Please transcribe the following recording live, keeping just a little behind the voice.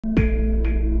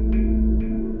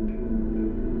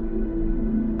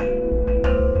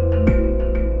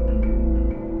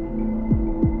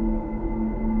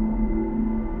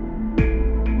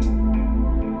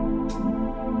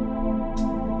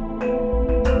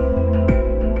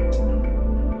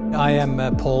I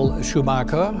am Paul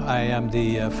Schoemaker. I am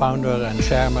the founder and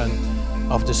chairman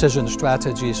of Decision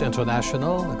Strategies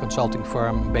International, a consulting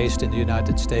firm based in the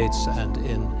United States and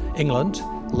in England,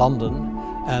 London.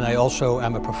 And I also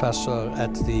am a professor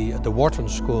at the Wharton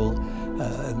School,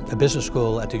 a business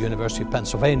school at the University of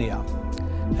Pennsylvania.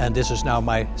 And this is now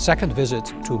my second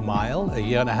visit to MILE. A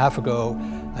year and a half ago,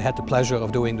 I had the pleasure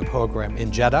of doing the program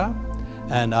in Jeddah.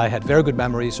 And I had very good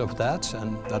memories of that,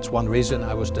 and that's one reason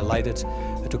I was delighted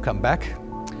to come back.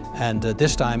 And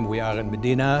this time we are in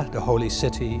Madinah, the holy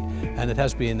city, and it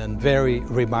has been a very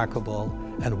remarkable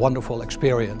and wonderful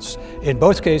experience. In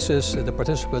both cases, the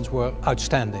participants were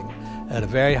outstanding at a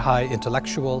very high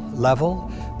intellectual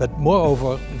level, but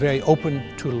moreover very open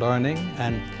to learning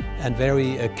and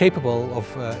very capable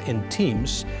of, in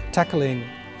teams, tackling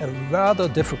rather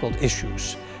difficult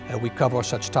issues. We cover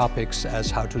such topics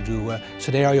as how to do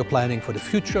scenario planning for the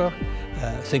future,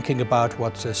 thinking about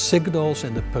what signals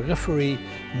in the periphery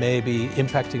may be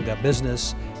impacting their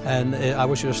business. And I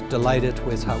was just delighted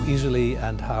with how easily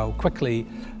and how quickly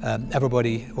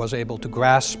everybody was able to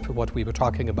grasp what we were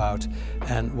talking about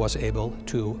and was able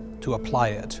to apply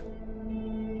it.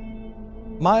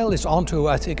 MILE is onto,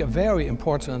 I think, a very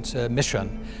important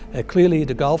mission. Clearly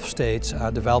the Gulf states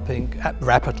are developing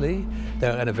rapidly.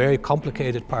 They're in a very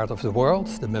complicated part of the world,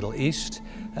 the Middle East.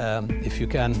 If you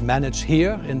can manage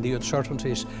here in the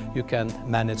uncertainties, you can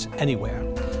manage anywhere.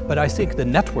 But I think the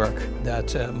network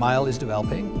that MILE is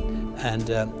developing and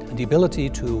the ability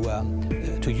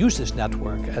to use this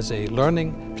network as a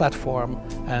learning platform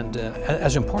and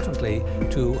as importantly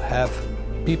to have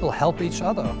people help each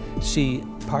other see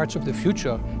parts of the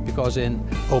future, because in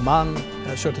Oman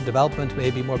certain development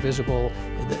may be more visible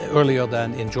earlier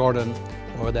than in Jordan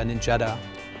or than in Jeddah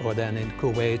or than in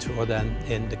Kuwait or than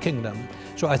in the kingdom.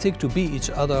 So I think to be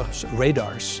each other's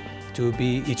radars, to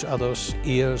be each other's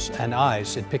ears and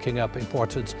eyes in picking up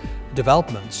important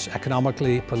developments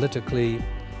economically, politically,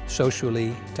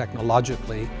 socially,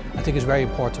 technologically, I think is very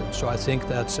important. So I think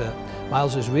that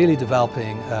MILE is really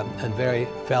developing a very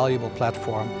valuable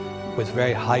platform with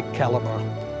very high caliber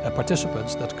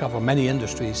participants that cover many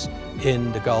industries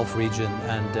in the Gulf region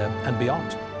and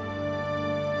beyond.